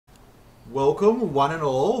Welcome, one and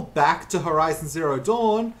all, back to Horizon Zero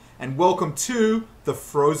Dawn, and welcome to the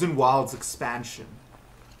Frozen Wilds expansion.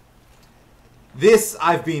 This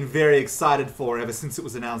I've been very excited for ever since it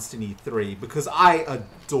was announced in E3, because I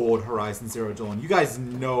adored Horizon Zero Dawn. You guys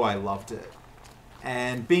know I loved it.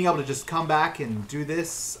 And being able to just come back and do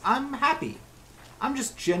this, I'm happy. I'm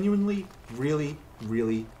just genuinely, really,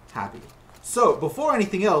 really happy. So, before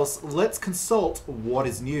anything else, let's consult what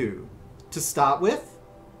is new. To start with,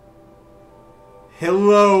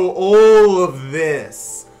 hello, all of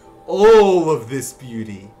this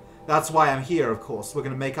beauty. That's why I'm here, of course. We're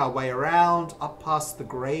going to make our way around, up past the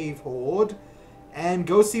Grave Horde, and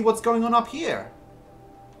go see what's going on up here.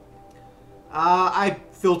 I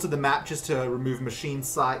filtered the map just to remove machine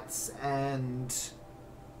sites, and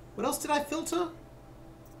what else did I filter?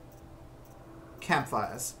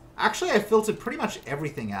 Campfires. Actually, I filtered pretty much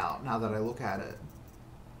everything out, now that I look at it.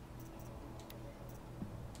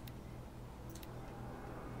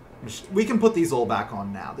 We can put these all back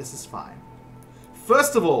on now. This is fine.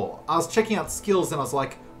 First of all, I was checking out skills and I was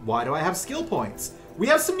like, why do I have skill points? We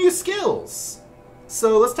have some new skills.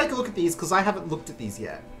 So let's take a look at these because I haven't looked at these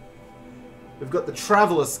yet. We've got the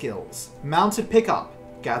Traveler skills. Mounted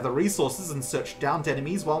pickup. Gather resources and search downed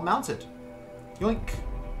enemies while mounted. Yoink.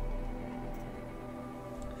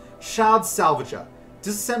 Shard Salvager.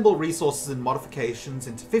 Disassemble resources and modifications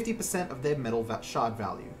into 50% of their metal shard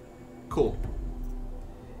value. Cool.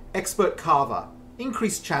 Expert Carver.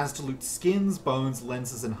 Increased chance to loot skins, bones,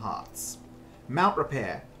 lenses, and hearts. Mount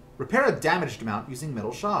Repair. Repair a damaged mount using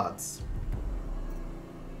metal shards.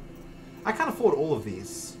 I can't afford all of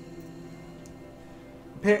these.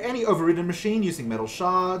 Repair any overridden machine using metal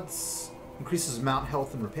shards. Increases mount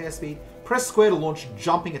health and repair speed. Press square to launch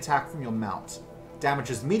jumping attack from your mount.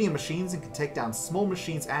 Damages medium machines and can take down small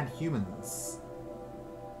machines and humans.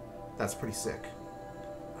 That's pretty sick.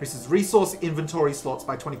 Increases resource inventory slots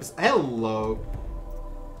by 20%. Hello!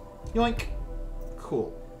 Yoink.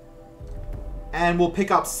 Cool. And we'll pick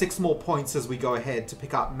up 6 more points as we go ahead to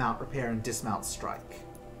pick up Mount Repair and Dismount Strike.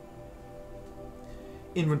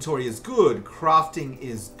 Inventory is good. Crafting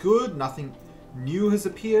is good. Nothing new has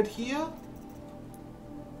appeared here.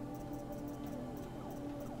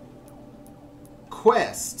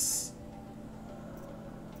 Quests.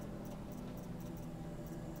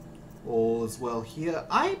 All is well here.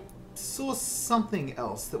 I saw something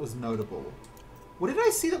else that was notable. What did I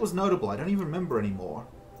see that was notable? I don't even remember anymore.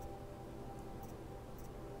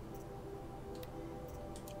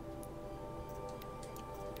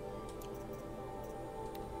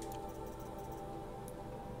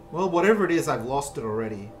 Well, whatever it is, I've lost it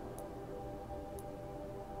already.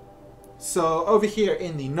 So, over here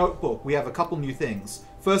in the notebook, we have a couple new things.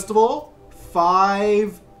 First of all,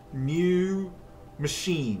 5 new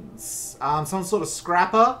machines. Some sort of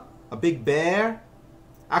scrapper, a big bear.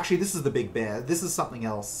 Actually, this is the big bear. This is something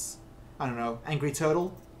else. I don't know. Angry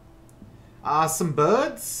turtle. Some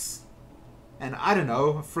birds. And I don't know,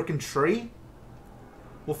 a frickin' tree.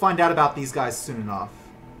 We'll find out about these guys soon enough.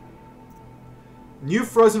 New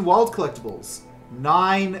Frozen Wild collectibles.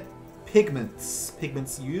 9 pigments.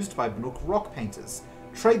 Pigments used by Nook rock painters.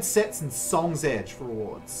 Trade sets and Song's Edge for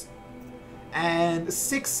rewards. And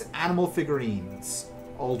 6 animal figurines.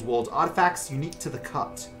 Old world artifacts unique to the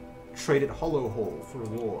cut. Trade at Hollow Hall for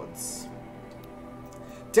rewards.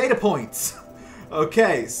 Data points!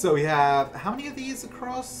 Okay, so we have... how many of these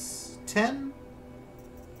across? 10?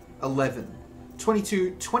 11.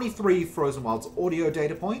 22, 23 Frozen Wilds audio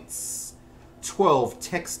data points. 12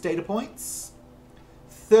 text data points.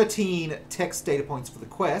 13 text data points for the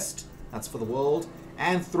quest. That's for the world.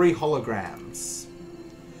 And 3 holograms.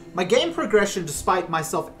 My game progression, despite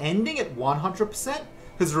myself ending at 100%,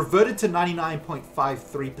 has reverted to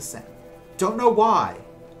 99.53%. Don't know why.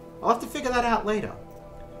 I'll have to figure that out later.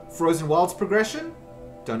 Frozen Wilds progression?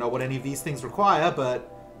 Don't know what any of these things require,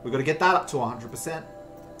 but we've got to get that up to 100%.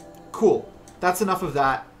 Cool. That's enough of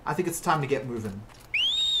that. I think it's time to get moving.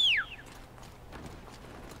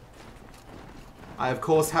 I, of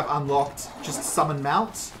course, have unlocked just Summon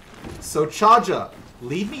Mount. So, Charger,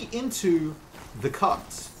 lead me into the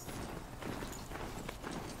cut.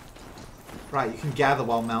 Right, you can gather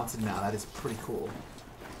while mounted now. That is pretty cool.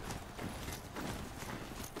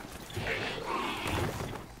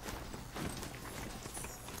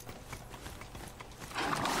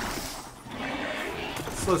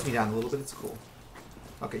 It slows me down a little bit. It's cool.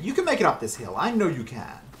 Okay, you can make it up this hill. I know you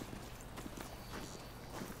can.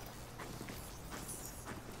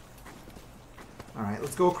 Alright,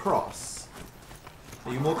 let's go across.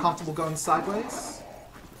 Are you more comfortable going sideways?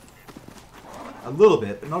 A little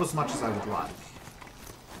bit, but not as much as I would like.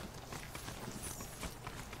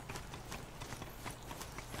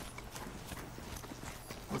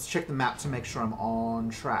 Let's check the map to make sure I'm on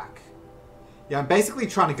track. Yeah, I'm basically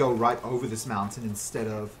trying to go right over this mountain instead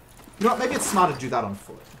of... You know what, maybe it's smarter to do that on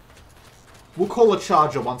foot. We'll call a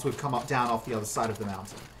charger once we've come up down off the other side of the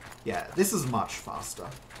mountain. Yeah, this is much faster.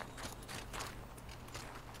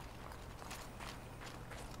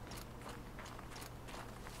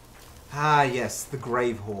 Ah, yes, the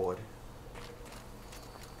Grave Horde.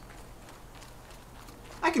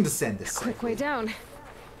 I can descend this Quick safely. way down.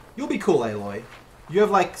 You'll be cool, Aloy. You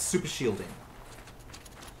have, like, super shielding.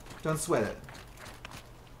 Don't sweat it.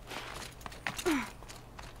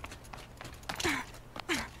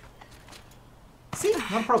 See?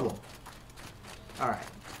 No problem. Alright.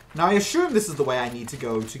 Now, I assume this is the way I need to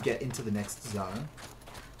go to get into the next zone.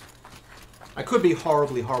 I could be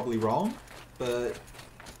horribly, horribly wrong, but...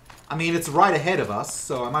 I mean, it's right ahead of us,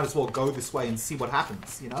 so I might as well go this way and see what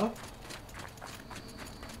happens, you know?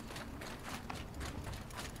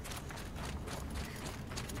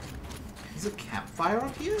 Is a campfire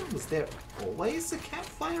up here? Was there always a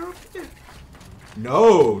campfire up here?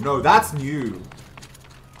 No, no, that's new.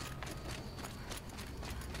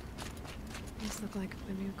 These look like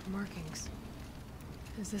Banuk markings.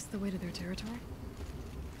 Is this the way to their territory?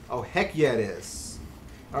 Oh, heck yeah it is.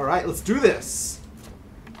 Alright, let's do this.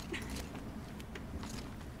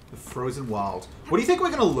 The Frozen Wild. What do you think we're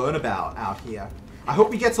going to learn about out here? I hope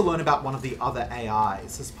we get to learn about one of the other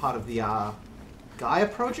AIs as part of the Gaia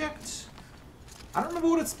project? I don't remember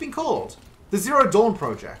what it's been called. The Zero Dawn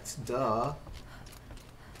project. Duh.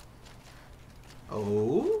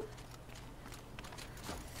 Oh?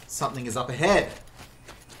 Something is up ahead.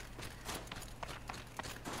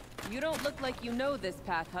 You don't look like you know this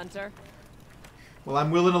path, Hunter. Well,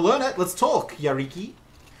 I'm willing to learn it. Let's talk, Yariki.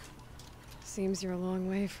 Seems you're a long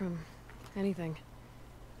way from anything.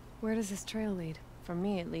 Where does this trail lead? For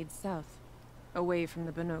me, it leads south. Away from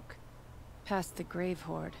the Banuk. Past the Grave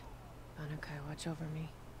Horde. Banukai, watch over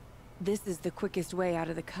me. This is the quickest way out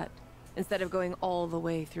of the cut, instead of going all the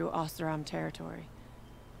way through Oseram territory.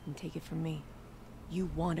 And take it from me.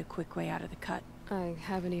 You want a quick way out of the cut. I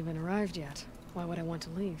haven't even arrived yet. Why would I want to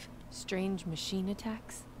leave? Strange machine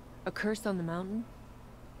attacks? A curse on the mountain?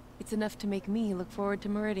 It's enough to make me look forward to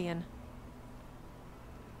Meridian.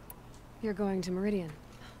 You're going to Meridian.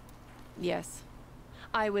 Yes.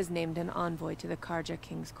 I was named an envoy to the Karja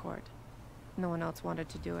King's court. No one else wanted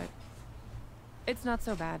to do it. It's not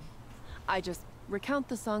so bad. I just recount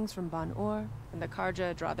the songs from Ban-Or, and the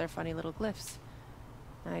Karja draw their funny little glyphs.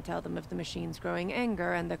 I tell them of the machine's growing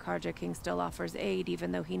anger, and the Karja King still offers aid,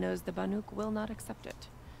 even though he knows the Banuk will not accept it.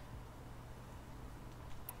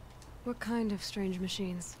 What kind of strange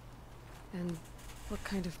machines? And what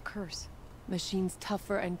kind of curse? Machines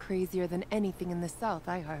tougher and crazier than anything in the south,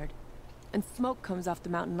 I heard. And smoke comes off the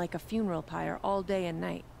mountain like a funeral pyre all day and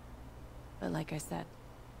night. But like I said,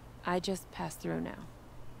 I just passed through now.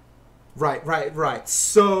 Right.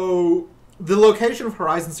 So, the location of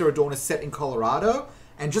Horizon Zero Dawn is set in Colorado,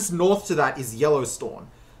 and just north to that is Yellowstone.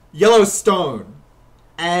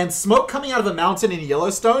 And smoke coming out of a mountain in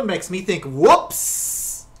Yellowstone makes me think,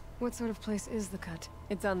 whoops! What sort of place is the cut?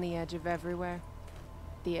 It's on the edge of everywhere.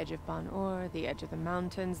 The edge of Ban-Or, the edge of the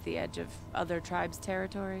mountains, the edge of other tribes'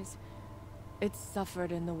 territories. It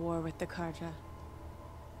suffered in the war with the Karja.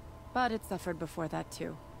 But it suffered before that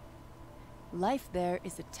too. Life there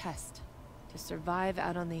is a test. To survive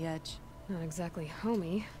out on the edge. Not exactly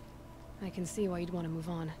homey. I can see why you'd want to move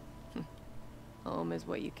on. Home is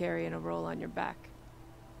what you carry in a roll on your back.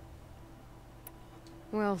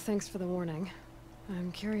 Well, thanks for the warning.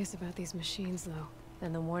 I'm curious about these machines, though.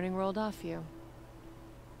 Then the warning rolled off you.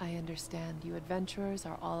 I understand you adventurers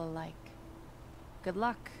are all alike. Good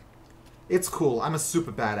luck. It's cool. I'm a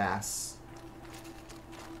super badass.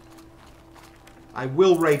 I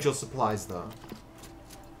will raid your supplies, though.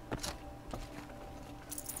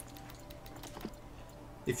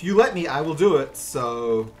 If you let me, I will do it,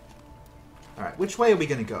 so... Alright, which way are we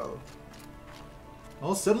gonna go?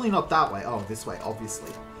 Oh, certainly not that way. Oh, this way,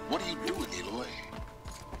 obviously. What are you doing, Aloy?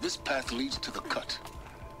 This path leads to the cut.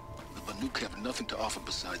 The Banuk have nothing to offer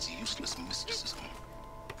besides useless mysticism.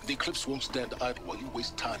 The Eclipse won't stand idle while you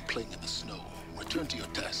waste time playing in the snow. Return to your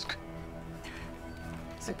task.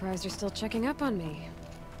 Surprised you're still checking up on me.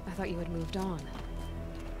 I thought you had moved on.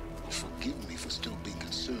 Forgive me for still being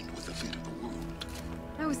concerned with the fate of the world.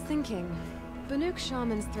 I was thinking, Banuk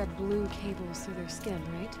shamans thread blue cables through their skin,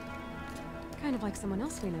 right? Kind of like someone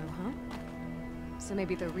else we know, huh? So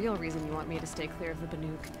maybe the real reason you want me to stay clear of the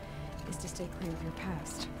Banuk is to stay clear of your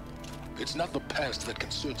past. It's not the past that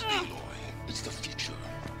concerns me, Aloy. It's the future.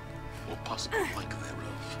 Or possible lack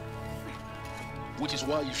thereof. Which is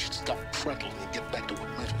why you should stop prattling and get back to what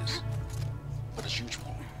matters. But as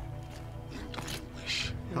usual,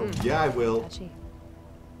 Oh, yeah, I will. Touchy.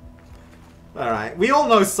 Alright, we all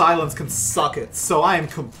know silence can suck it, so I am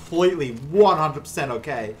completely 100%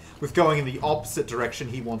 okay with going in the opposite direction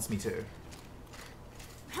he wants me to.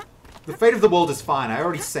 The fate of the world is fine, I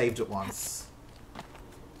already saved it once.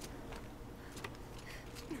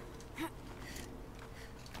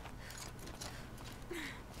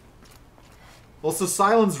 Also,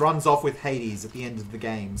 Silence runs off with Hades at the end of the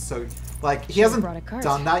game, so, like, he hasn't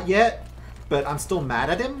done that yet, but I'm still mad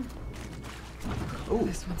at him. Ooh.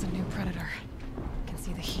 This one's a new predator. I can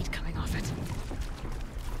see the heat coming off it.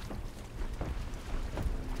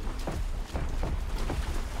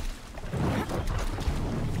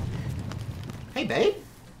 Hey, babe.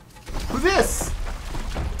 Who's this?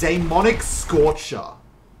 Demonic Scorcher.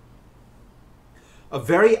 A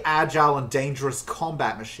very agile and dangerous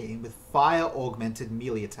combat machine with fire-augmented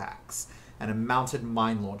melee attacks and a mounted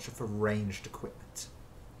mine launcher for ranged equipment.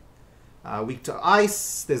 Weak to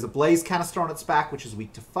ice. There's a blaze canister on its back, which is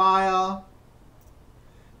weak to fire.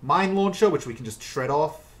 Mine launcher, which we can just shred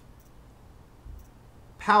off.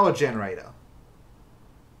 Power generator.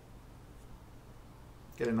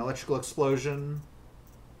 Get an electrical explosion.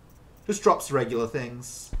 Just drops regular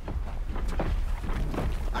things.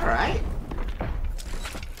 Alright.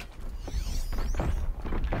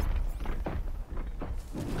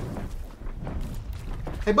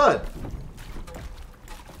 Hey, bud.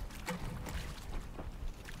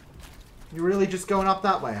 You're really just going up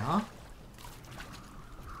that way, huh?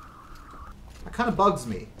 That kind of bugs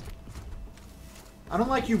me. I don't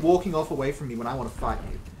like you walking off away from me when I want to fight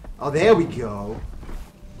you. Oh, there we go.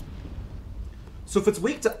 So if it's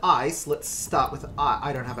weak to ice, let's start with...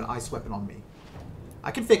 I don't have an ice weapon on me.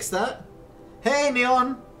 I can fix that. Hey,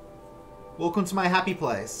 Neon! Welcome to my happy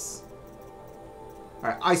place.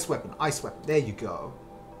 Alright, ice weapon, ice weapon. There you go.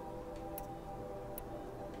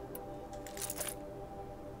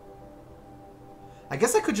 I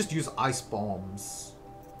guess I could just use ice bombs.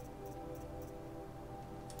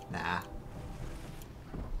 Nah.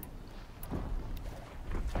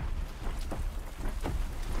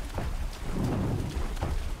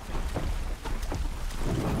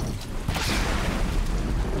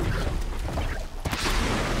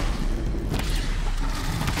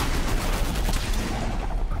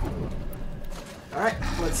 Alright,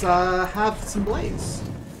 let's have some blaze.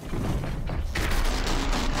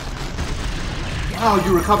 Oh,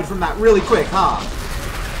 you recovered from that really quick, huh?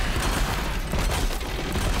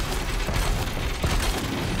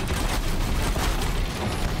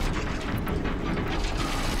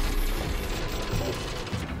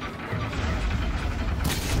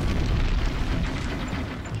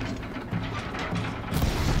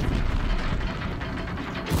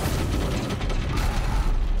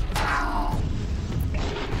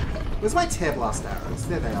 Where's my tear blast arrows?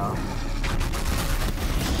 There they are.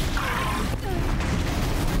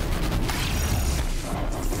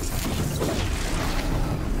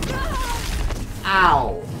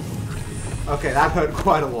 Ow! Okay, that hurt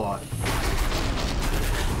quite a lot.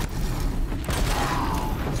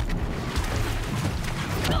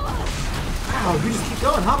 Ow, you just keep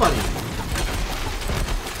going, huh, buddy?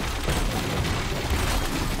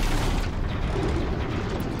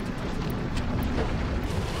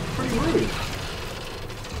 Pretty rude.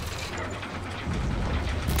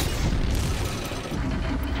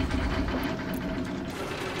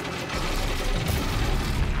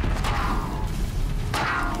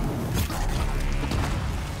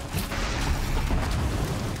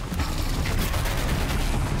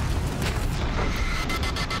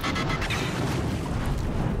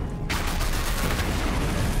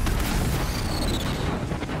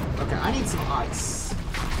 I need some ice.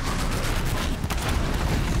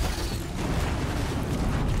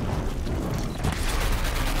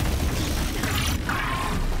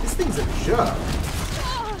 This thing's a jerk.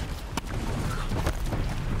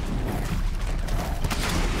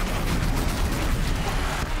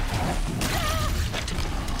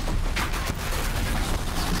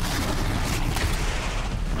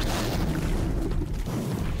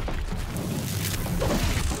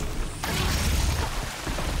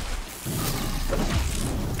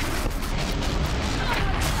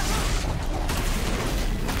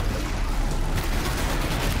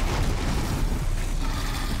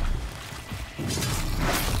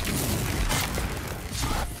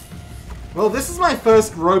 Well, this is my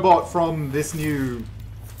first robot from this new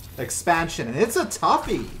expansion, and it's a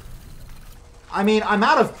toughie. I mean, I'm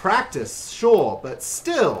out of practice, sure, but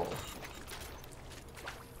still.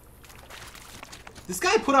 This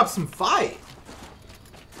guy put up some fight.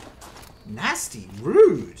 Nasty,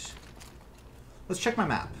 rude. Let's check my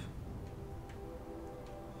map.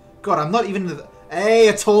 God, I'm not even... Hey,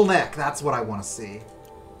 a tall neck. That's what I want to see.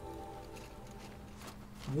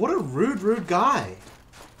 What a rude guy.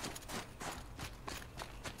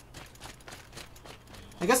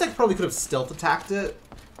 I guess I probably could have stealth attacked it.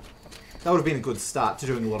 That would have been a good start to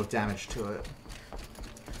doing a lot of damage to it.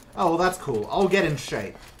 Oh, well, that's cool. I'll get in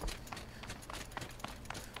shape.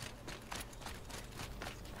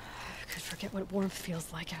 I could forget what warmth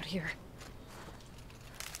feels like out here.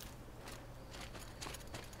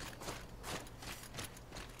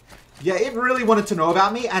 Yeah, it really wanted to know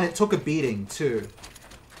about me, and it took a beating, too.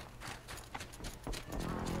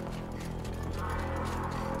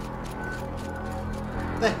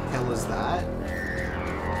 The hell is that?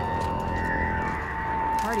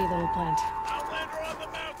 Party, little plant. Outlander on the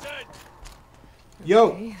mountain! Yo.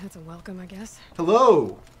 Okay, that's a welcome, I guess.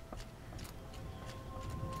 Hello.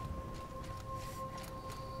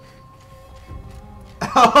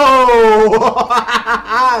 Oh!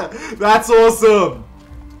 That's awesome.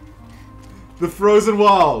 The Frozen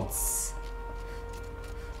Wilds.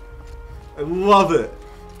 I love it.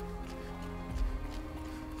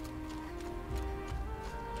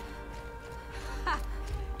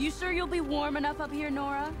 You sure you'll be warm enough up here,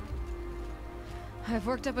 Nora? I've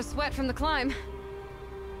worked up a sweat from the climb.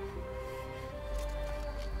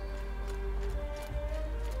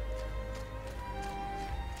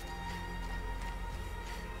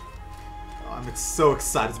 Oh, I'm so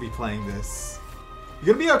excited to be playing this. You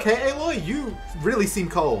gonna be okay, Aloy? You really seem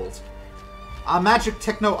cold. Our magic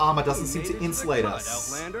techno armor doesn't seem to insulate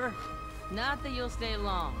us. Outlander. Not that you'll stay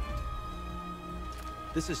long.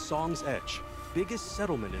 This is Song's Edge, biggest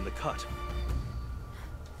settlement in the cut.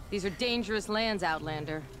 These are dangerous lands,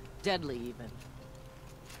 Outlander. Deadly, even.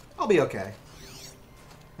 I'll be okay.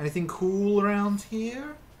 Anything cool around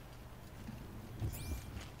here?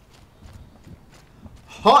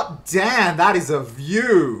 Hot damn, that is a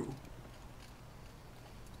view!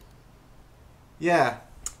 Yeah.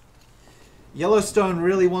 Yellowstone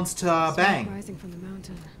really wants to Smoke bang. rising from the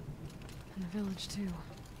mountain. And the village, too.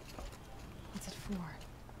 What's it for?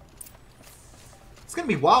 It's gonna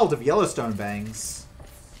be wild if Yellowstone bangs.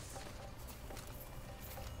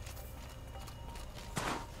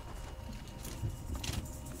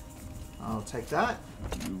 I'll take that.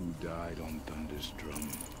 You died on Thunder's drum.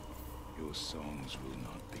 Your songs will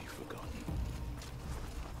not be forgotten.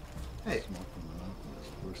 Hey.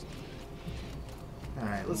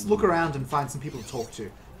 Alright, let's look around and find some people to talk to.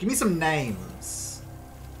 Give me some names.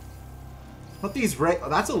 Not these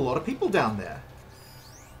that's a lot of people down there.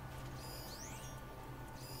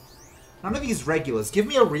 None of these regulars. Give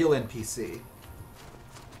me a real NPC.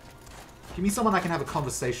 Give me someone I can have a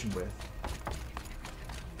conversation with.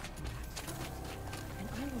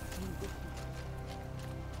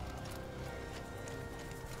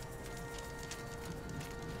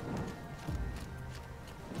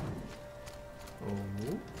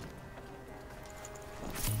 Oh.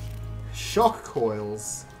 Shock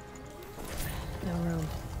coils. No room.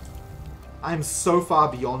 I'm so far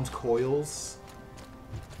beyond coils.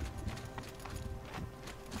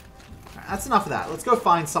 Alright, that's enough of that. Let's go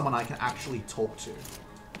find someone I can actually talk to.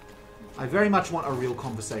 I very much want a real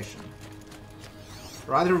conversation.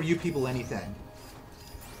 Are either of you people anything?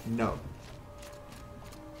 No.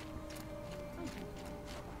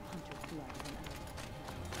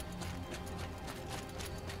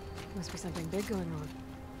 Must be something big going on.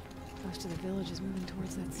 Most of the village is moving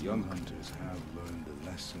towards that The young smoke. hunters have learned a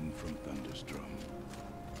lesson from Thunder's drum.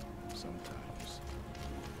 Sometimes,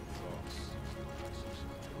 loss is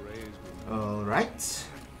the rays will Alright.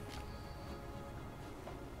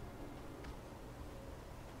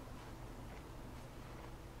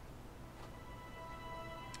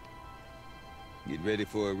 Get ready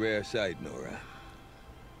for a rare sight, Nora.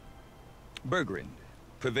 Bergrind,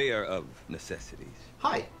 purveyor of necessities.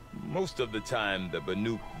 Hi. Most of the time, the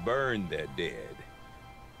Banuk burn their dead.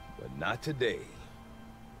 But not today.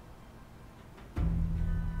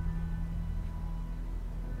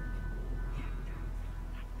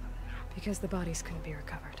 Because the bodies couldn't be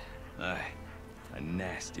recovered. Aye, a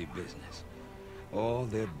nasty business. All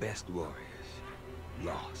their best warriors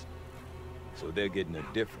lost. So they're getting a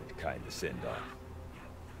different kind of send-off.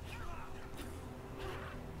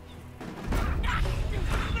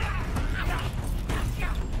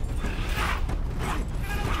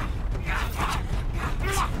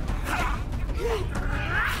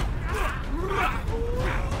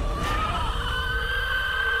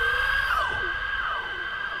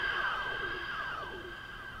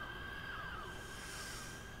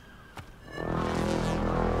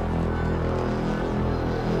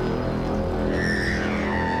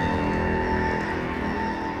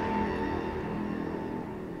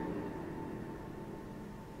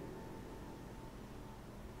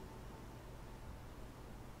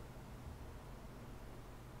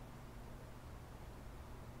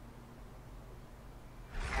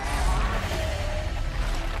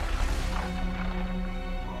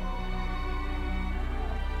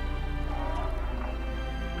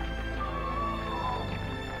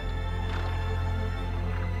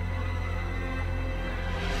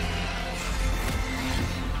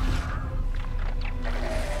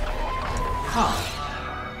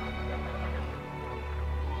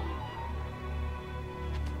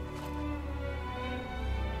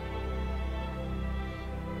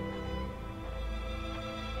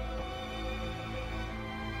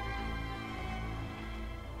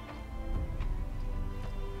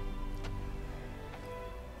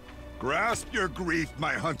 Grasp your grief,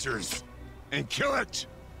 my hunters, and kill it!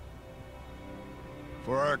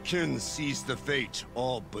 For our kin sees the fate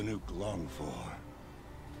all Banuk long for.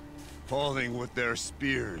 Falling with their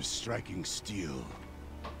spears striking steel.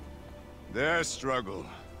 Their struggle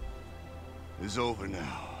is over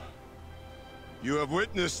now. You have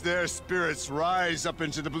witnessed their spirits rise up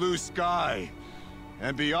into the blue sky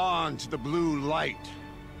and beyond to the blue light.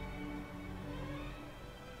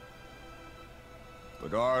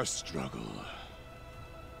 But our struggle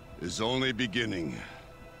is only beginning.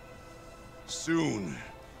 Soon,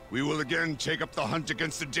 we will again take up the hunt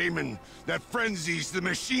against the daemon that frenzies the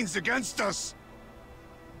machines against us.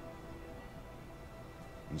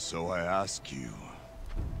 And so I ask you,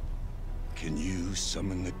 can you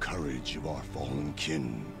summon the courage of our fallen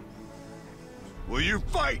kin? Will you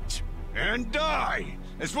fight and die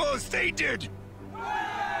as well as they did?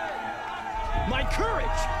 My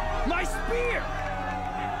courage! My spear!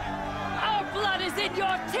 Our blood is in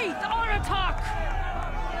your teeth, Aratak!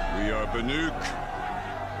 We are Banuk.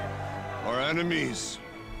 Our enemies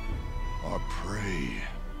are prey.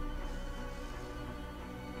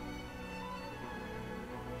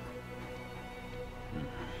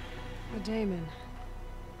 A daemon.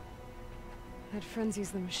 That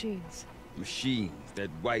frenzies the machines. Machines that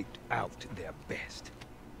wiped out their best.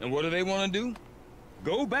 And what do they want to do?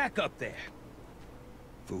 Go back up there.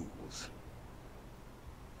 Fools.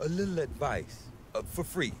 A little advice, for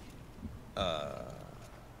free.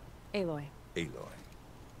 Aloy. Aloy.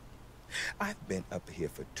 I've been up here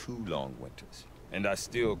for 2 long winters, and I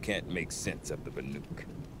still can't make sense of the Banuk.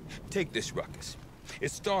 Take this ruckus. It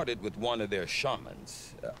started with one of their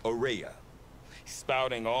shamans, Aurea,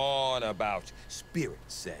 spouting on about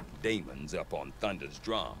spirits and daemons up on Thunder's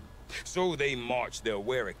drum. So they march their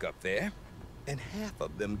Warwick up there, and half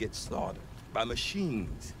of them get slaughtered by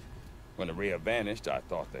machines. When Aurea vanished, I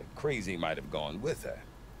thought the crazy might have gone with her,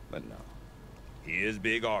 but no. Here's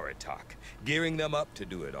Big Aratak, gearing them up to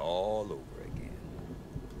do it all over again.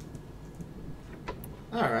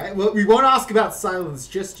 Alright, well, we won't ask about Silence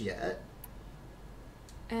just yet.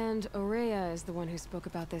 And Aurea is the one who spoke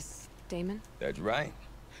about this daemon? That's right.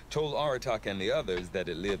 Told Aratak and the others that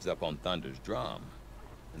it lives up on Thunder's drum.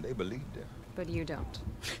 And they believed her. But you don't.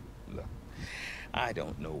 Look, I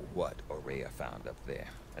don't know what Aurea found up there.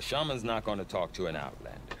 A shaman's not going to talk to an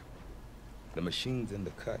outlander. The machines in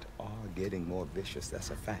the cut are getting more vicious, that's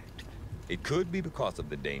a fact. It could be because of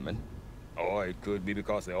the daemon, or it could be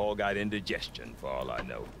because they all got indigestion, for all I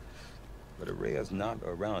know. But Aurea's not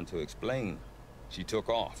around to explain. She took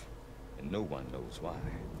off, and no one knows why.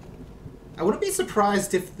 I wouldn't be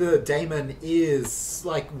surprised if the daemon is,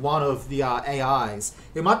 like, one of the AIs.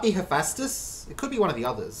 It might be Hephaestus. It could be one of the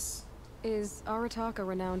others. Is Aratak a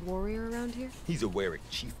renowned warrior around here? He's a Warwick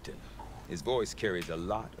chieftain. His voice carries a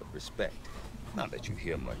lot of respect. Not that you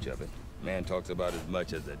hear much of it. Man talks about as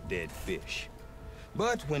much as a dead fish.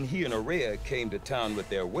 But when he and Aurea came to town with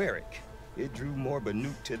their Warwick, it drew more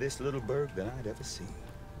Banuk to this little burg than I'd ever seen.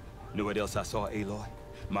 Know what else I saw, Aloy?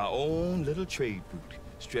 My own little trade route,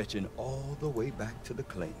 stretching all the way back to the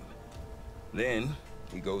claim. Then,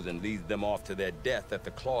 he goes and leads them off to their death at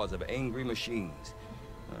the claws of angry machines.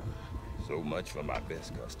 So much for my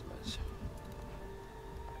best customers.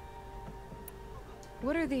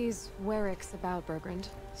 What are these Warwicks about, Bergrand?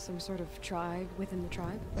 Some sort of tribe within the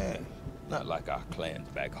tribe? Not like our clans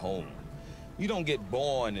back home. You don't get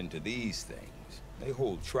born into these things. They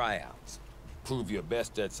hold tryouts. Prove your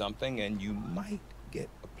best at something and you might get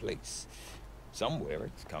a place. Some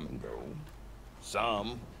Warwicks come and go.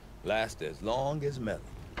 Some last as long as Melon.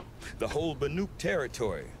 The whole Banuk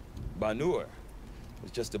territory, Banur, is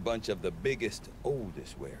just a bunch of the biggest,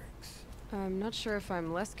 oldest Warwicks. I'm not sure if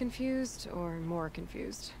I'm less confused or more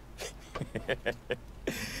confused.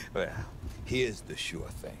 Well, here's the sure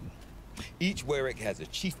thing. Each Warwick has a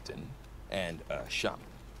chieftain and a shaman.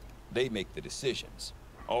 They make the decisions.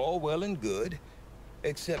 All well and good,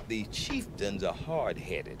 except the chieftains are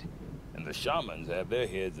hard-headed, and the shamans have their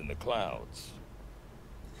heads in the clouds.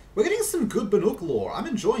 We're getting some good Banuk lore. I'm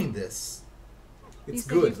enjoying this. It's you say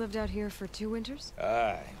good. You've lived out here for 2 winters?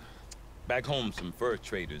 Aye. Back home, some fur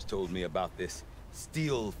traders told me about this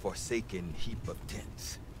steel-forsaken heap of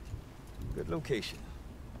tents. Good location.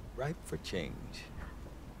 Ripe for change.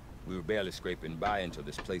 We were barely scraping by until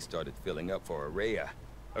this place started filling up for Aurea.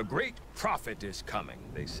 A great prophet is coming,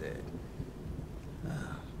 they said.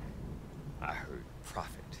 I heard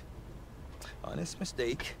prophet. Honest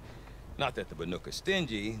mistake. Not that the Banuk are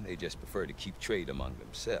stingy, they just prefer to keep trade among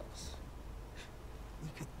themselves. We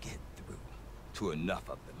could get through to enough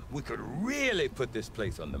of them. We could really put this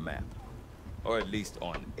place on the map. Or at least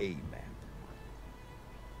on a map.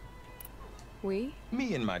 We?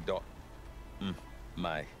 Me and my daughter.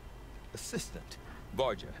 My assistant,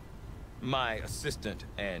 Varja. My assistant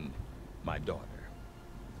and my daughter.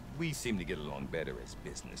 We seem to get along better as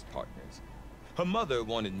business partners. Her mother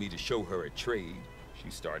wanted me to show her a trade. She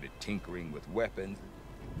started tinkering with weapons.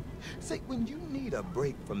 Say, when you need a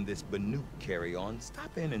break from this Banuk carry-on,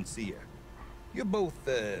 stop in and see her. You're both,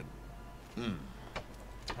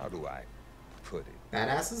 how do I put it?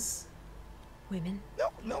 Badasses? Women?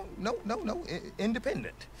 No.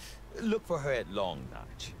 Independent. Look for her at Long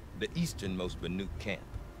Notch, the easternmost Banuk camp.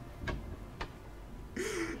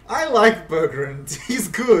 I like Bergrand. He's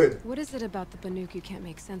good. What is it about the Banuk you can't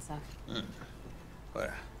make sense of? Well,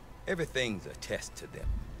 everything's a test to them.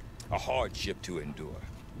 A hardship to endure.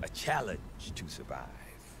 A challenge to survive.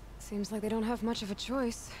 Seems like they don't have much of a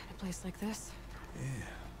choice in a place like this. Yeah.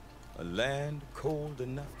 A land cold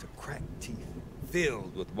enough to crack teeth,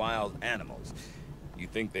 filled with wild animals. You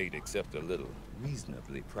think they'd accept a little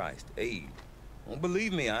reasonably priced aid? Well,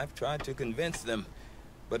 believe me, I've tried to convince them.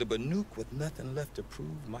 But a Banuk with nothing left to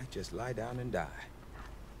prove might just lie down and die.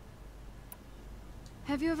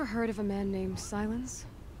 Have you ever heard of a man named Silence?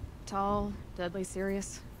 Tall, deadly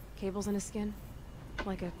serious, cables in his skin?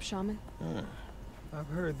 Like a shaman? I've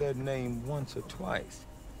heard that name once or twice,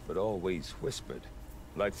 but always whispered.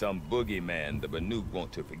 Like some boogeyman the Banuk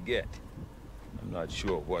want to forget. I'm not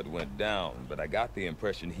sure what went down, but I got the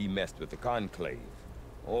impression he messed with the Conclave.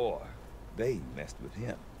 Or they messed with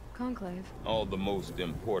him. Conclave? All the most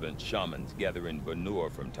important shamans gather in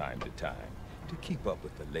Banur from time to time to keep up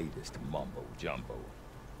with the latest mumbo-jumbo.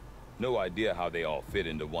 No idea how they all fit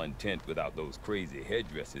into one tent without those crazy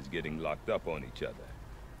headdresses getting locked up on each other.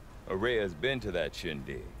 Araya's been to that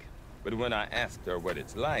shindig, but when I asked her what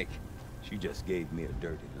it's like, she just gave me a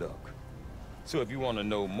dirty look. So if you want to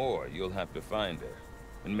know more, you'll have to find her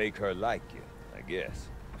and make her like you, I guess.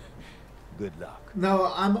 Good luck.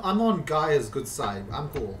 No, I'm on Gaia's good side. I'm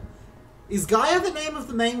cool. Is Gaia the name of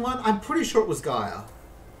the main one? I'm pretty sure it was Gaia.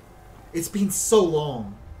 It's been so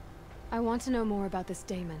long. I want to know more about this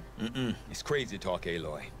daemon. It's crazy talk,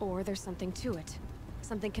 Aloy. Or there's something to it.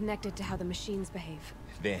 Something connected to how the machines behave.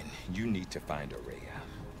 Then you need to find Araya.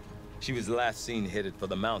 She was last seen headed for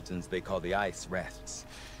the mountains they call the Ice Rafts.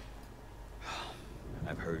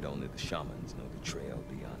 I've heard only the shamans know the trail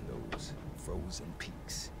beyond those frozen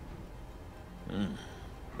peaks.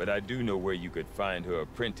 But I do know where you could find her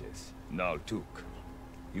apprentice, Naltuk.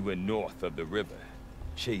 He went north of the river,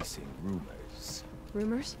 chasing rumors.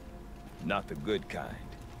 Rumors? Not the good kind.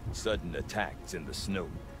 Sudden attacks in the snow.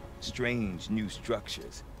 Strange new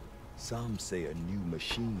structures. Some say a new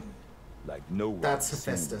machine, like no one That's seen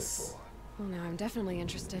Hephaestus. before. Well, now I'm definitely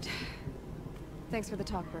interested. Thanks for the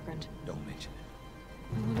talk, Bergrand. Don't mention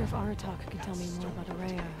it. I wonder if Aratak can tell me more about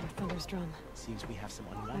Araya or Thunder's drum. Seems we have some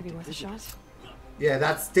unwanted Might be worth a shot. visitors. Yeah,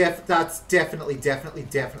 that's definitely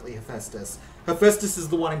Hephaestus. Hephaestus is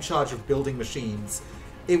the one in charge of building machines.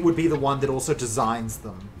 It would be the one that also designs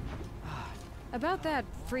them. About that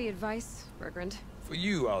free advice, Bergrand. For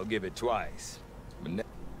you, I'll give it twice. But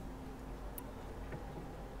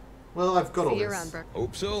Well, I've got all See you this. around, Bergrand.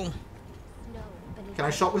 hope so. Can I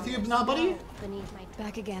shop with you now, buddy?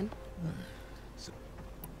 Back again.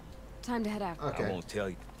 Time to head out. Okay. I won't tell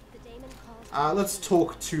you. Let's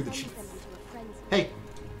talk to the chief. Hey.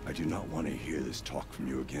 I do not want to hear this talk from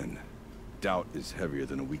you again. Doubt is heavier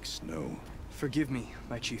than a week's snow. Forgive me,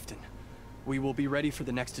 my chieftain. We will be ready for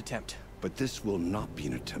the next attempt. But this will not be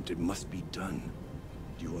an attempt. It must be done.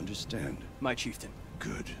 Do you understand? My chieftain.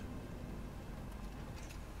 Good.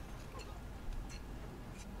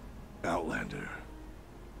 Outlander,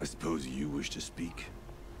 I suppose you wish to speak?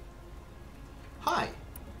 Hi.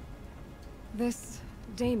 This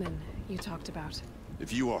daemon you talked about.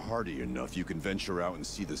 If you are hardy enough, you can venture out and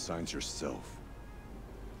see the signs yourself.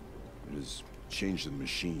 It has changed the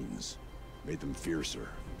machines, made them fiercer,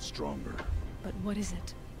 stronger. But what is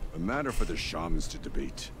it? A matter for the shamans to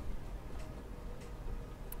debate.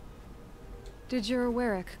 Did your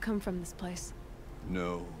Warwick come from this place?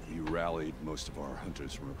 No, we rallied most of our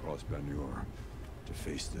hunters from across Banur to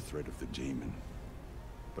face the threat of the daemon.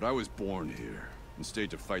 But I was born here and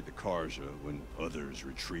stayed to fight the Karja when others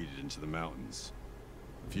retreated into the mountains.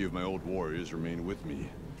 A few of my old warriors remained with me,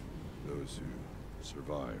 those who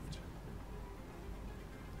survived.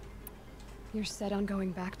 You're set on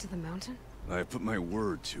going back to the mountain? I have put my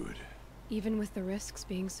word to it. Even with the risks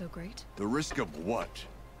being so great? The risk of what?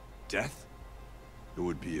 Death? It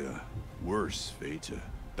would be a worse fate to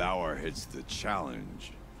bow our heads to the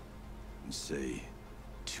challenge and say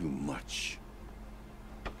too much.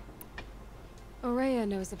 Araya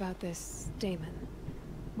knows about this daemon.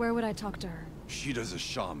 Where would I talk to her? She does a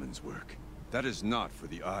shaman's work. That is not for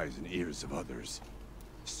the eyes and ears of others.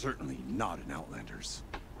 Certainly not an Outlander's.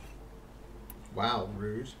 Wow,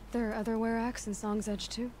 rude. There are other Weraks in Song's Edge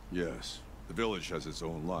too? Yes. The village has its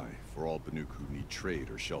own life for all Banuk who need trade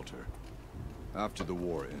or shelter. After the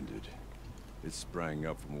war ended, it sprang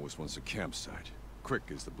up from what was once a campsite, quick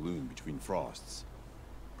as the bloom between frosts.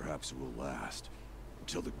 Perhaps it will last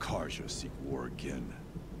until the Karja seek war again.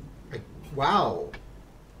 Wow.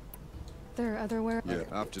 There are other Weraks? Yeah,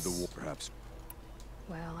 after the war, perhaps.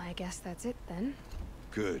 Well, I guess that's it then.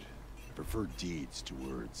 Good. I prefer deeds to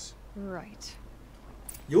words. Right.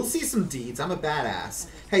 You'll see some deeds. I'm a badass.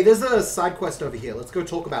 Hey, there's a side quest over here. Let's go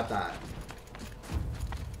talk about that.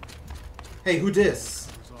 Hey, who dis?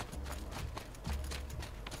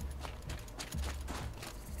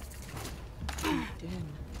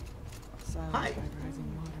 Hi.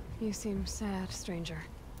 You seem sad, stranger.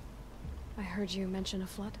 I heard you mention a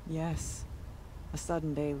flood. Yes. A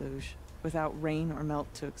sudden deluge, without rain or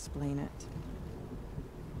melt to explain it.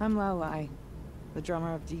 I'm Lelai, the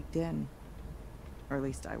drummer of Deep Din. Or at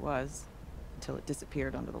least I was, until it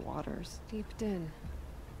disappeared under the waters. Deep Din.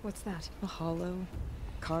 What's that? A hollow,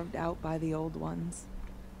 carved out by the old ones.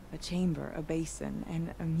 A chamber, a basin,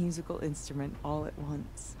 and a musical instrument all at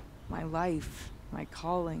once. My life, my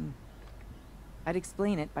calling. I'd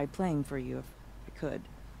explain it by playing for you if I could.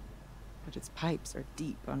 But its pipes are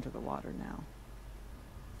deep under the water now.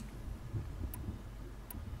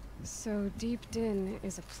 So Deep Din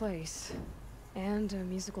is a place, and a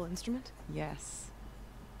musical instrument? Yes.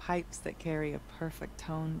 Pipes that carry a perfect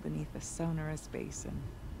tone beneath a sonorous basin.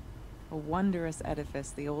 A wondrous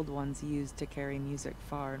edifice the old ones used to carry music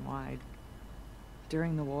far and wide.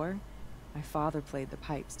 During the war, my father played the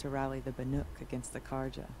pipes to rally the Banuk against the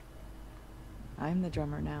Karja. I'm the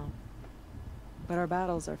drummer now, but our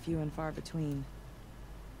battles are few and far between.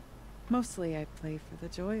 Mostly I play for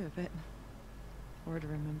the joy of it, or to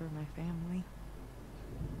remember my family.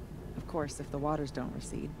 Of course, if the waters don't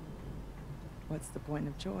recede, what's the point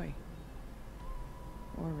of joy?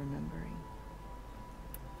 Or remembering?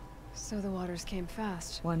 So the waters came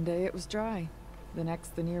fast. One day it was dry. The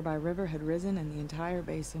next, the nearby river had risen and the entire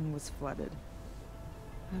basin was flooded.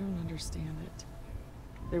 I don't understand it.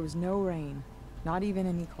 There was no rain, not even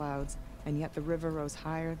any clouds, and yet the river rose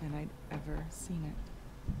higher than I'd ever seen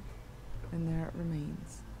it. And there it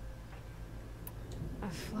remains. A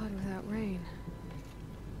flood without rain.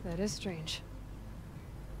 That is strange.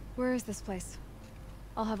 Where is this place?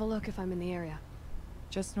 I'll have a look if I'm in the area.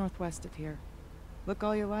 Just northwest of here. Look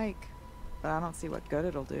all you like, but I don't see what good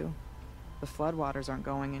it'll do. The floodwaters aren't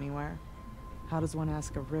going anywhere. How does one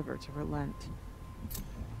ask a river to relent?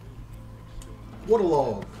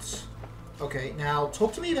 Waterlogged. Okay, now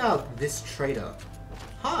talk to me about this trader.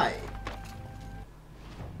 Hi.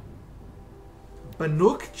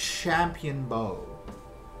 Banuk Champion Bow.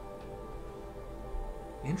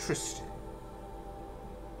 Interesting.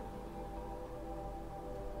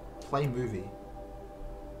 Play movie.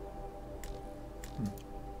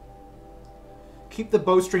 Keep the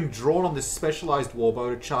bowstring drawn on this specialized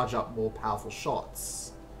warbow to charge up more powerful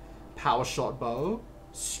shots. Power shot bow.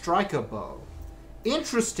 Striker bow.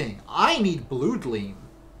 Interesting. I need blue gleam.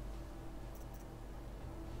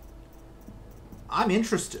 I'm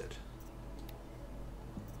interested.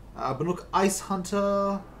 Banuk Ice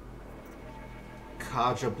Hunter.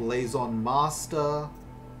 Karja Blazon Master.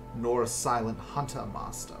 Nora Silent Hunter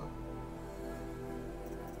Master.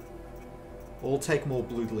 All take more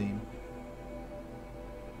blue gleam.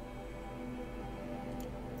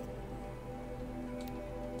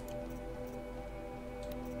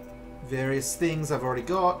 Various things I've already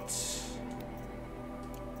got.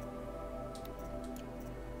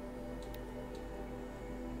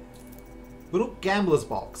 Little Gambler's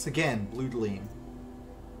Box. Again, blue gleam.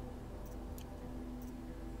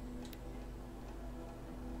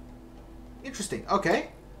 Interesting. Okay.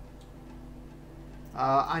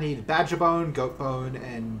 I need badger bone, goat bone,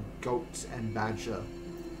 and goat and badger.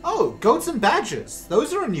 Oh, goats and badgers.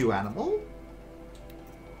 Those are a new animal.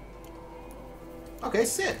 Okay,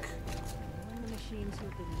 sick.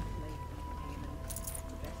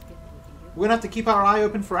 We're gonna have to keep our eye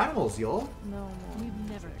open for animals, y'all. No more. We've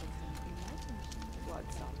never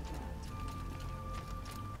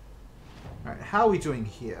Alright, how are we doing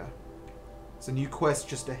here? There's a new quest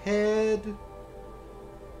just ahead.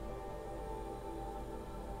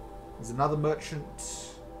 There's another merchant.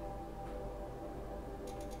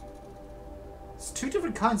 There's two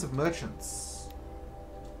different kinds of merchants.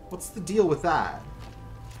 What's the deal with that?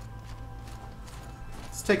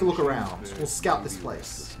 Let's take a look around. We'll scout this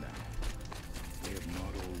place.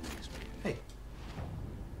 Hey.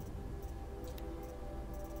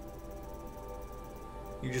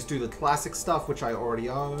 You just do the classic stuff, which I already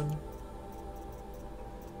own.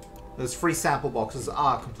 Those free sample boxes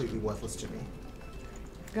are completely worthless to me.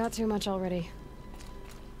 Got too much already.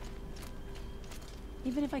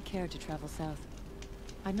 Even if I cared to travel south,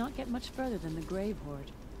 I'd not get much further than the Grave Hoard.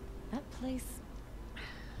 That place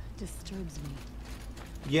disturbs me.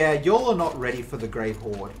 Yeah, y'all are not ready for the Grave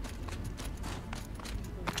Hoard.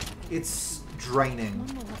 It's draining.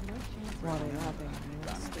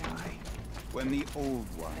 When the old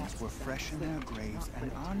ones were fresh in their graves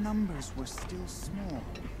and our numbers were still small,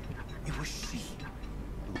 it was she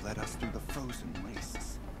who led us through the frozen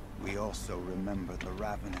wastes. We also remember the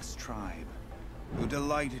ravenous tribe, who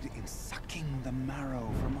delighted in sucking the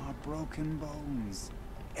marrow from our broken bones.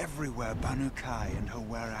 Everywhere Banukai and her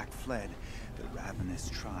Werak fled, the ravenous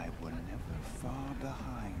tribe were never far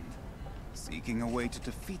behind. Seeking a way to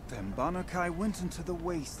defeat them, Banukai went into the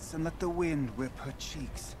wastes and let the wind whip her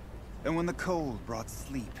cheeks. And when the cold brought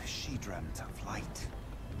sleep, she dreamt of light.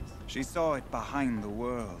 She saw it behind the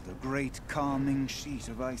world, a great calming sheet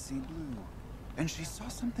of icy blue. And she saw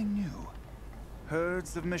something new.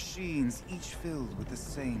 Herds of machines, each filled with the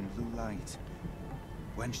same blue light.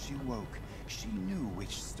 When she woke, she knew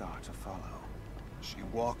which star to follow. She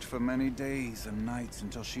walked for many days and nights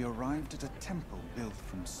until she arrived at a temple built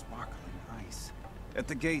from sparkling ice. At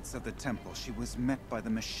the gates of the temple, she was met by the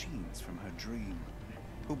machines from her dream,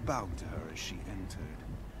 who bowed to her as she entered.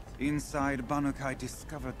 Inside, Banukai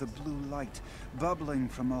discovered the blue light bubbling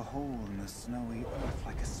from a hole in the snowy earth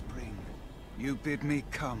like a spring. "You bid me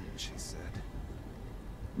come," she said.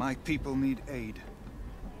 "My people need aid.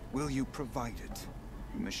 Will you provide it?"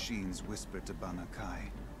 The machines whispered to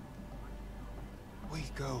Banukai. "We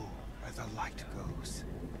go where the light goes,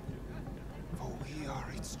 for we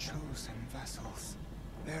are its chosen vessels.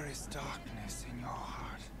 There is darkness in your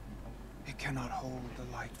heart. It cannot hold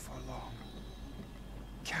the light for long.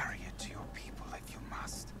 Carry it to your people if you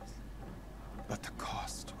must, but the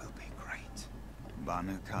cost will be great."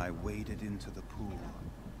 Banukai waded into the pool.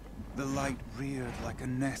 The light reared like a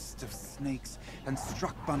nest of snakes and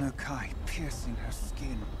struck Banukai, piercing her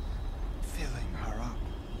skin, filling her up.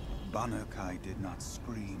 Banukai did not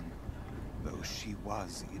scream, though she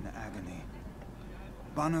was in agony.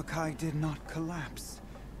 Banukai did not collapse,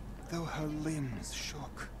 though her limbs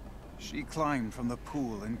shook. She climbed from the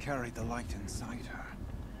pool and carried the light inside her.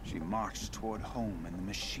 She marched toward home and the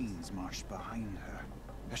machines marched behind her.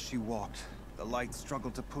 As she walked, the light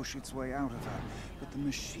struggled to push its way out of her, but the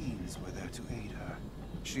machines were there to aid her.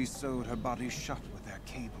 She sewed her body shut with their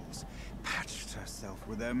cables, patched herself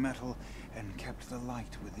with their metal, and kept the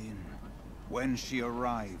light within. When she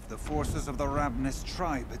arrived, the forces of the ravenous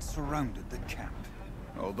tribe had surrounded the camp.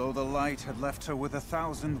 Although the light had left her with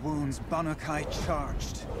 1,000 wounds, Banukai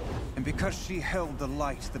charged. And because she held the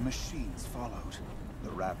light, the machines followed.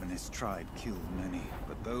 The ravenous tribe killed many,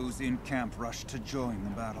 but those in camp rushed to join the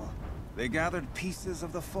battle. They gathered pieces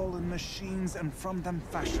of the fallen machines and from them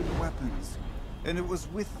fashioned weapons. And it was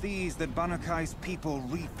with these that Banukai's people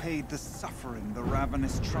repaid the suffering the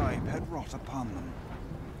ravenous tribe had wrought upon them.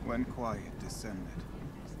 When quiet descended,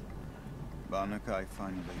 Banukai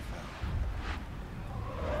finally fell.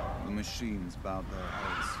 The machines bowed their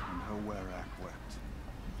heads, and her Werak wept.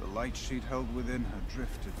 The light she'd held within her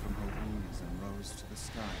drifted from her wounds and rose to the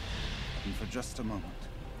sky, and for just a moment,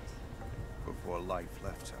 before life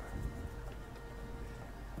left her,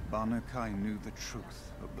 Banukai knew the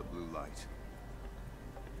truth of the blue light,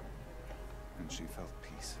 and she felt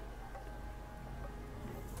peace.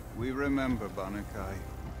 We remember Banukai,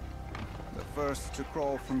 the first to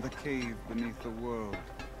crawl from the cave beneath the world,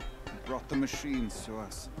 who brought the machines to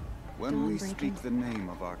us. When we speak the name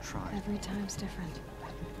of our tribe, every time's different.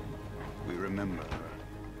 We remember her.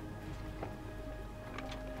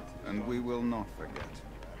 And we will not forget.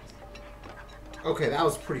 Okay, that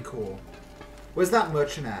was pretty cool. Where's that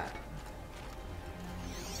merchant at?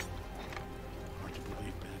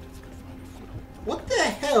 What the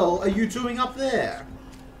hell are you doing up there?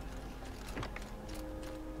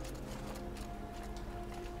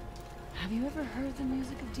 Have you ever heard the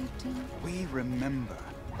music of Deep Doom? We remember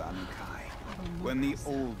Banukai, when the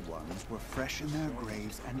old ones were fresh in their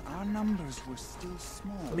graves and our numbers were still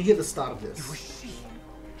small. Let me hear the start of this. It was she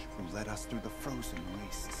who led us through the frozen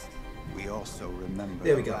wastes. We also remember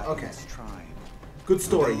there we go. Okay. Tribe. Good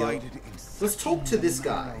story, yo. Let's talk to this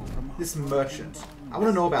guy, this merchant. I want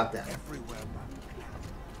to know about that.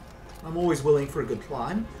 I'm always willing for a good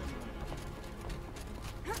climb.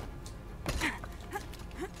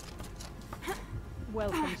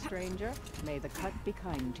 Welcome, stranger. May the cut be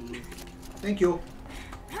kind to you. Thank you.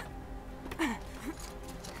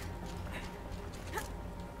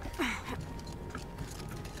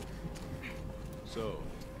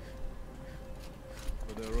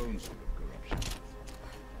 own sort of corruption.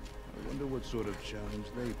 I wonder what sort of challenge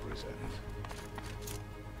they present.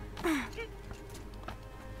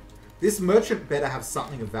 This merchant better have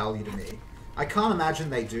something of value to me. I can't imagine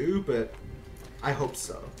they do, but I hope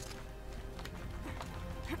so.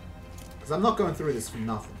 Because I'm not going through this for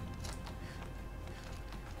nothing.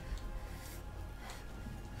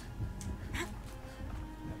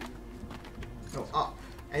 Oh,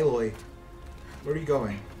 Aloy. Where are you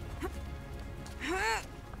going?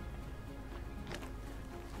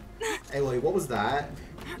 Aloy, what was that?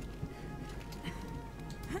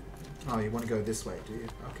 Oh, you want to go this way, do you?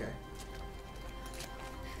 Okay.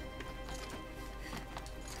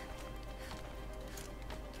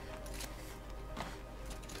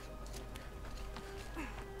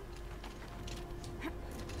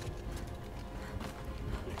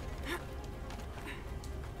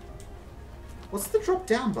 What's the drop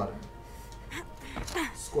down button?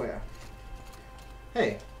 Square.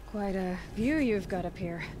 Hey. Quite a view you've got up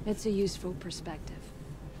here. It's a useful perspective.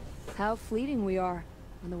 How fleeting we are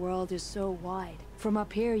when the world is so wide. From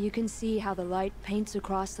up here, you can see how the light paints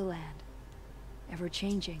across the land. Ever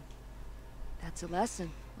changing. That's a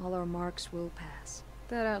lesson. All our marks will pass.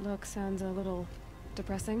 That outlook sounds a little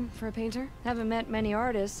depressing for a painter. Haven't met many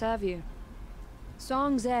artists, have you?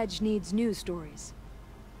 Song's Edge needs new stories.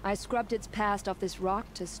 I scrubbed its past off this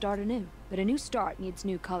rock to start anew. But a new start needs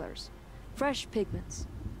new colors. Fresh pigments.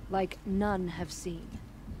 Like none have seen.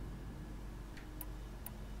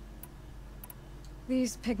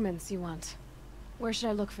 These pigments you want. Where should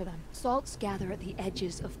I look for them? Salts gather at the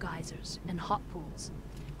edges of geysers and hot pools.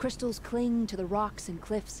 Crystals cling to the rocks and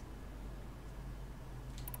cliffs.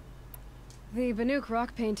 The Banuk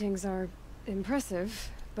rock paintings are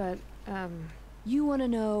impressive, but, You want to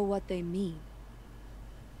know what they mean?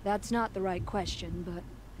 That's not the right question, but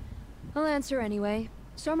I'll answer anyway.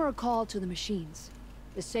 Some are called to the machines.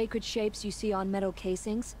 The sacred shapes you see on metal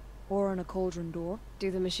casings, or on a cauldron door. Do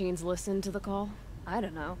the machines listen to the call? I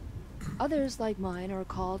don't know. Others, like mine, are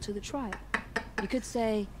called to the tribe. You could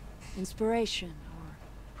say inspiration or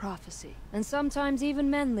prophecy. And sometimes even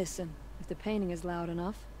men listen, if the painting is loud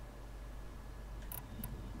enough.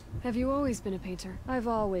 Have you always been a painter? I've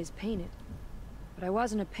always painted. But I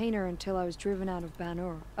wasn't a painter until I was driven out of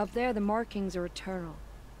Banur. Up there, the markings are eternal.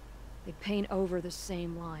 They paint over the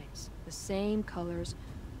same lines, the same colors,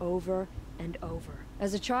 over and over.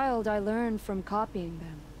 As a child, I learned from copying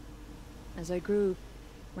them. As I grew,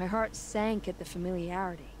 my heart sank at the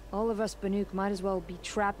familiarity. All of us Banuk might as well be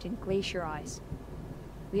trapped in glacier ice.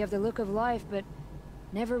 We have the look of life, but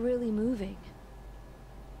never really moving.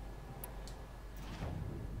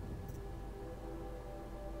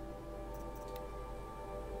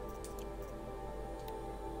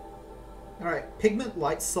 Alright, pigment,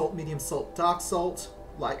 light salt, medium salt, dark salt,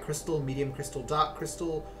 light crystal, medium crystal, dark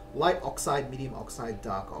crystal, light oxide, medium oxide,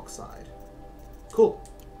 dark oxide. Cool.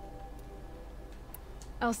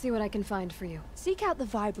 I'll see what I can find for you. Seek out the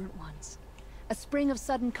vibrant ones. A spring of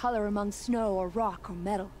sudden color among snow or rock or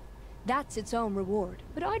metal. That's its own reward.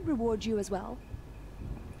 But I'd reward you as well.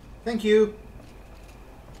 Thank you.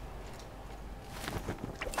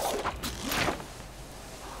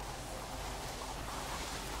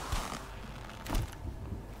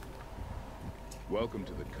 Welcome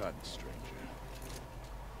to the cut, stranger.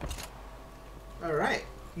 Alright,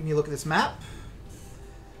 give me a look at this map.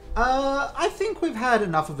 I think we've had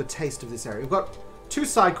enough of a taste of this area. We've got 2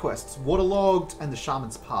 side quests, Waterlogged and the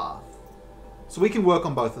Shaman's Path. So we can work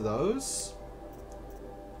on both of those.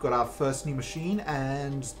 Got our first new machine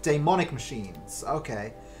and Daemonic Machines.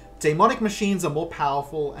 Okay. Daemonic Machines are more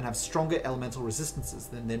powerful and have stronger elemental resistances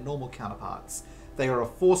than their normal counterparts. They are a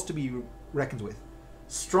force to be reckoned with.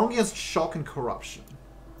 Strong against shock and corruption.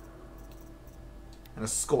 And a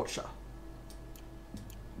Scorcher.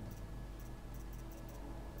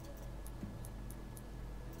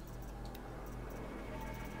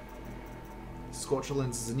 Scorcher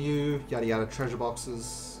lenses are new, yada yada, treasure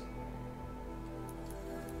boxes.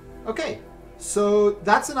 Okay, so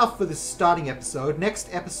that's enough for this starting episode. Next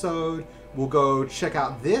episode, we'll go check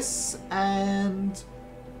out this, and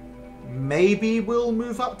maybe we'll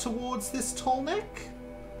move up towards this tall neck?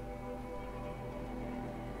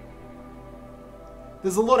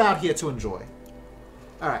 There's a lot out here to enjoy.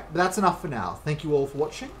 Alright, but that's enough for now. Thank you all for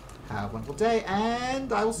watching. Have a wonderful day,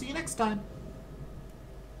 and I will see you next time.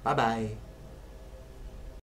 Bye-bye.